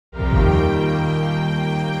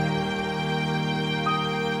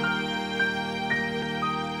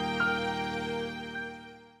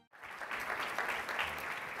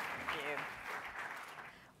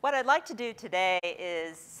What I'd like to do today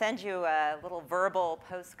is send you a little verbal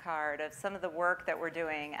postcard of some of the work that we're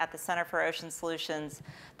doing at the Center for Ocean Solutions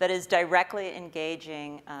that is directly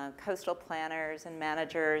engaging coastal planners and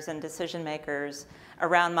managers and decision makers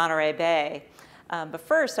around Monterey Bay. But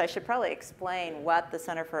first, I should probably explain what the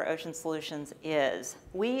Center for Ocean Solutions is.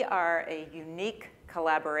 We are a unique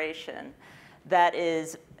collaboration that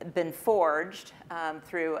has been forged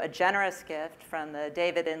through a generous gift from the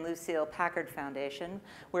David and Lucille Packard Foundation.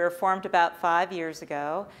 We were formed about 5 years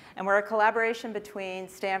ago, and we're a collaboration between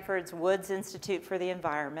Stanford's Woods Institute for the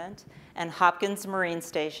Environment and Hopkins Marine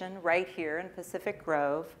Station right here in Pacific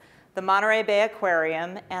Grove, the Monterey Bay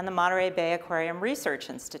Aquarium, and the Monterey Bay Aquarium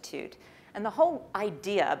Research Institute. And the whole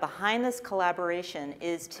idea behind this collaboration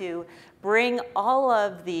is to bring all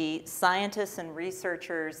of the scientists and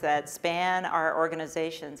researchers that span our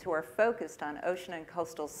organizations who are focused on ocean and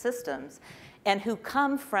coastal systems and who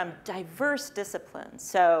come from diverse disciplines.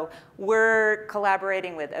 So we're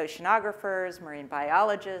collaborating with oceanographers, marine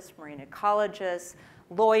biologists, marine ecologists,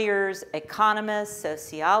 lawyers, economists,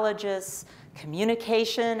 sociologists,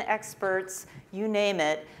 communication experts, you name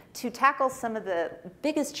it, to tackle some of the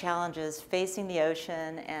biggest challenges facing the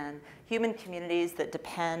ocean and human communities that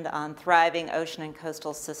depend on thriving ocean and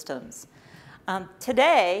coastal systems.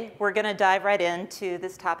 Today, we're going to dive right into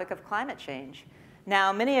this topic of climate change.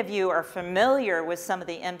 Now, many of you are familiar with some of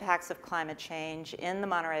the impacts of climate change in the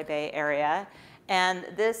Monterey Bay area, and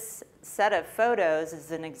this set of photos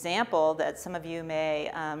is an example that some of you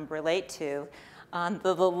may relate to. On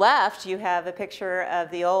the left, you have a picture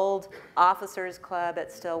of the old officers' club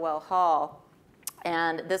at Stilwell Hall.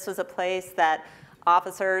 And this was a place that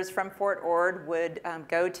officers from Fort Ord would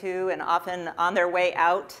go to, and often on their way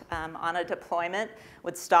out on a deployment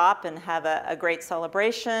would stop and have a great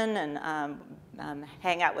celebration and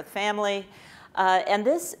hang out with family. And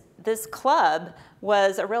this club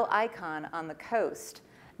was a real icon on the coast.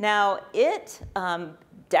 Now, it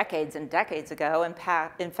decades and decades ago, in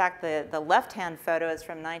fact, the left-hand photo is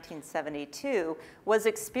from 1972, was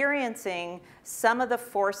experiencing some of the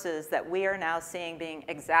forces that we are now seeing being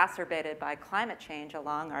exacerbated by climate change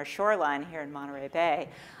along our shoreline here in Monterey Bay.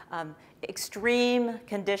 Extreme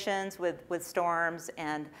conditions with storms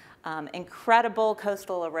and incredible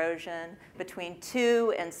coastal erosion, between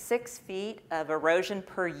 2 and 6 feet of erosion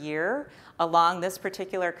per year along this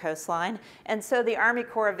particular coastline. And so the Army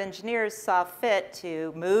Corps of Engineers saw fit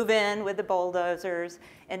to move in with the bulldozers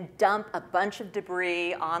and dump a bunch of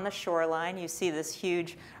debris on the shoreline. You see this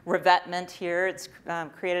huge revetment here. It's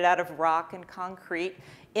created out of rock and concrete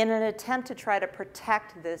in an attempt to try to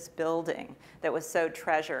protect this building that was so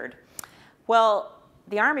treasured. Well,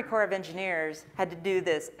 the Army Corps of Engineers had to do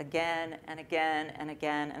this again and again and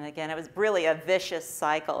again and again. It was really a vicious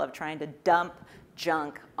cycle of trying to dump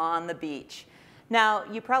junk on the beach. Now,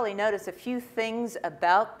 you probably notice a few things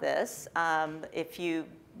about this. If you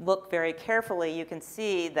look very carefully, you can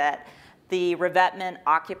see that the revetment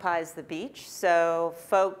occupies the beach, so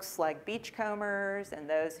folks like beachcombers and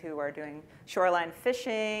those who are doing shoreline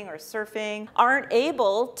fishing or surfing aren't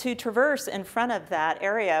able to traverse in front of that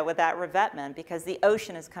area with that revetment because the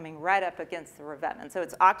ocean is coming right up against the revetment. So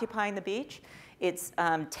it's occupying the beach, it's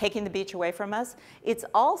taking the beach away from us. It's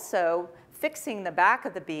also fixing the back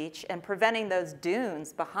of the beach and preventing those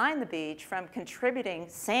dunes behind the beach from contributing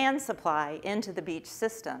sand supply into the beach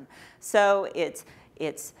system. So it's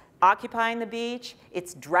occupying the beach,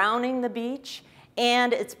 it's drowning the beach,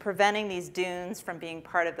 and it's preventing these dunes from being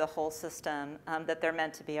part of the whole system that they're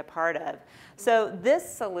meant to be a part of. So this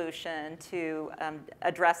solution to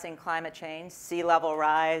addressing climate change, sea level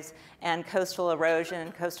rise, and coastal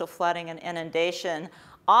erosion, coastal flooding and inundation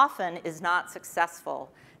often is not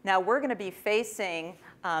successful. Now we're going to be facing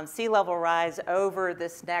sea level rise over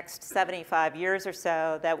this next 75 years or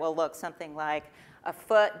so that will look something like a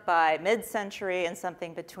foot by mid-century and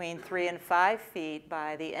something between 3 and 5 feet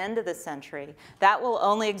by the end of the century. That will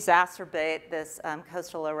only exacerbate this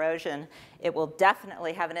coastal erosion. It will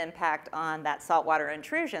definitely have an impact on that saltwater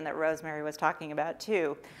intrusion that Rosemary was talking about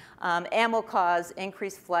too, and will cause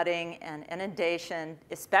increased flooding and inundation,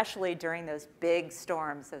 especially during those big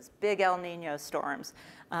storms, those big El Nino storms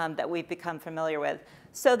that we've become familiar with.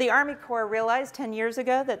 So the Army Corps realized 10 years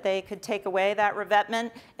ago that they could take away that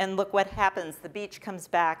revetment, and look what happens. The beach comes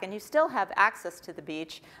back, and you still have access to the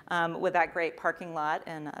beach with that great parking lot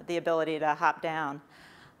and the ability to hop down.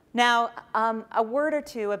 Now, a word or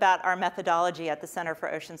two about our methodology at the Center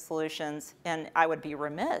for Ocean Solutions, and I would be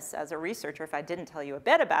remiss as a researcher if I didn't tell you a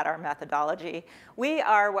bit about our methodology. We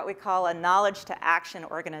are what we call a knowledge to action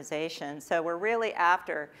organization, so we're really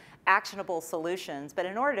after actionable solutions, but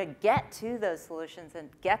in order to get to those solutions and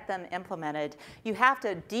get them implemented, you have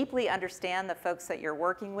to deeply understand the folks that you're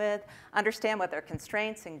working with, understand what their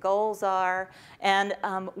constraints and goals are, and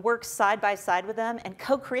work side by side with them and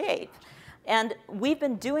co-create. And we've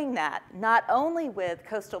been doing that not only with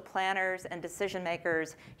coastal planners and decision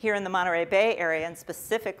makers here in the Monterey Bay area, and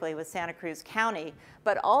specifically with Santa Cruz County,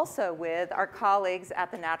 but also with our colleagues at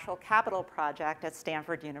the Natural Capital Project at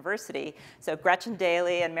Stanford University. So Gretchen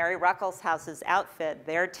Daly and Mary Ruckelshouse's outfit,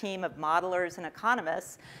 their team of modelers and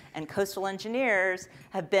economists and coastal engineers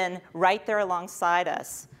have been right there alongside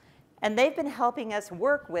us. And they've been helping us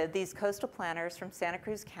work with these coastal planners from Santa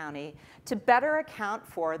Cruz County to better account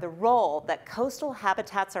for the role that coastal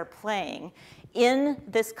habitats are playing in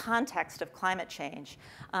this context of climate change.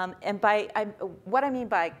 And what I mean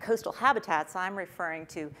by coastal habitats, I'm referring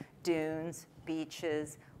to dunes,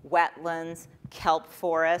 beaches, wetlands, kelp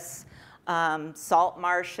forests, salt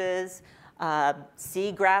marshes,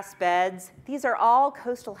 seagrass beds. These are all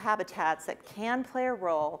coastal habitats that can play a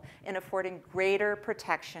role in affording greater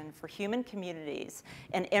protection for human communities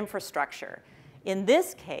and infrastructure. In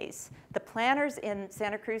this case, the planners in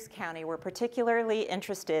Santa Cruz County were particularly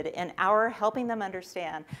interested in our helping them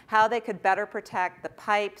understand how they could better protect the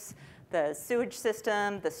pipes, the sewage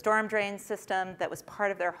system, the storm drain system that was part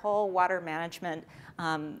of their whole water management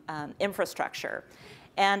infrastructure.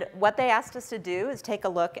 And what they asked us to do is take a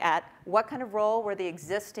look at what kind of role were the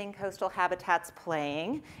existing coastal habitats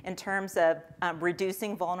playing in terms of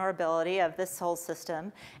reducing vulnerability of this whole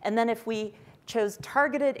system. And then if we chose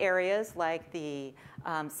targeted areas like the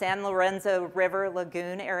San Lorenzo River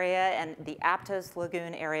Lagoon area and the Aptos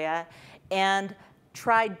Lagoon area, and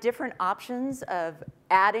tried different options of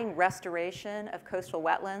adding restoration of coastal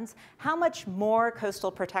wetlands, how much more coastal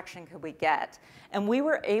protection could we get? And we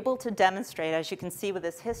were able to demonstrate, as you can see with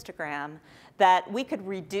this histogram, that we could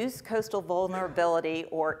reduce coastal vulnerability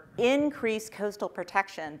or increase coastal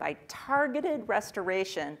protection by targeted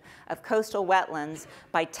restoration of coastal wetlands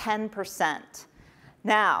by 10%.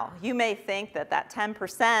 Now, you may think that that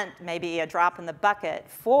 10% may be a drop in the bucket,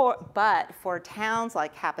 but for towns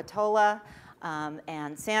like Capitola,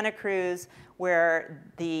 and Santa Cruz, where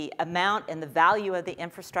the amount and the value of the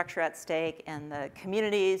infrastructure at stake and the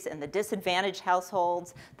communities and the disadvantaged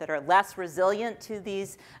households that are less resilient to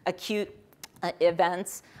these acute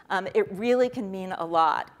events, it really can mean a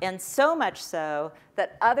lot. And so much so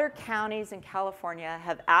that other counties in California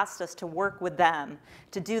have asked us to work with them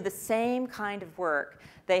to do the same kind of work.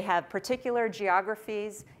 They have particular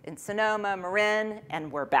geographies in Sonoma, Marin, and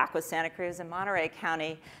we're back with Santa Cruz and Monterey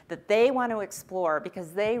County that they want to explore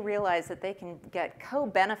because they realize that they can get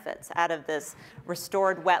co-benefits out of this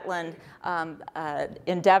restored wetland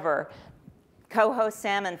endeavor. Coho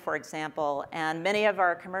salmon, for example, and many of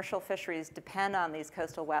our commercial fisheries depend on these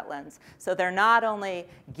coastal wetlands. So they're not only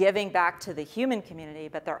giving back to the human community,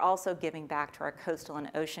 but they're also giving back to our coastal and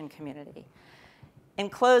ocean community. In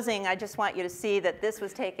closing, I just want you to see that this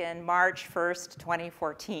was taken March 1st,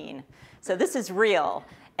 2014. So this is real.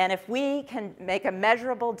 And if we can make a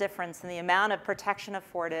measurable difference in the amount of protection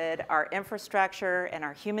afforded our infrastructure and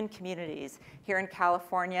our human communities here in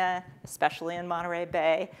California, especially in Monterey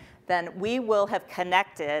Bay, then we will have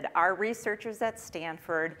connected our researchers at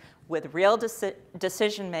Stanford with real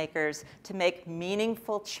decision makers to make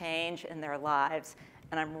meaningful change in their lives.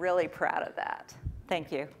 And I'm really proud of that. Thank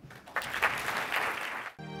you.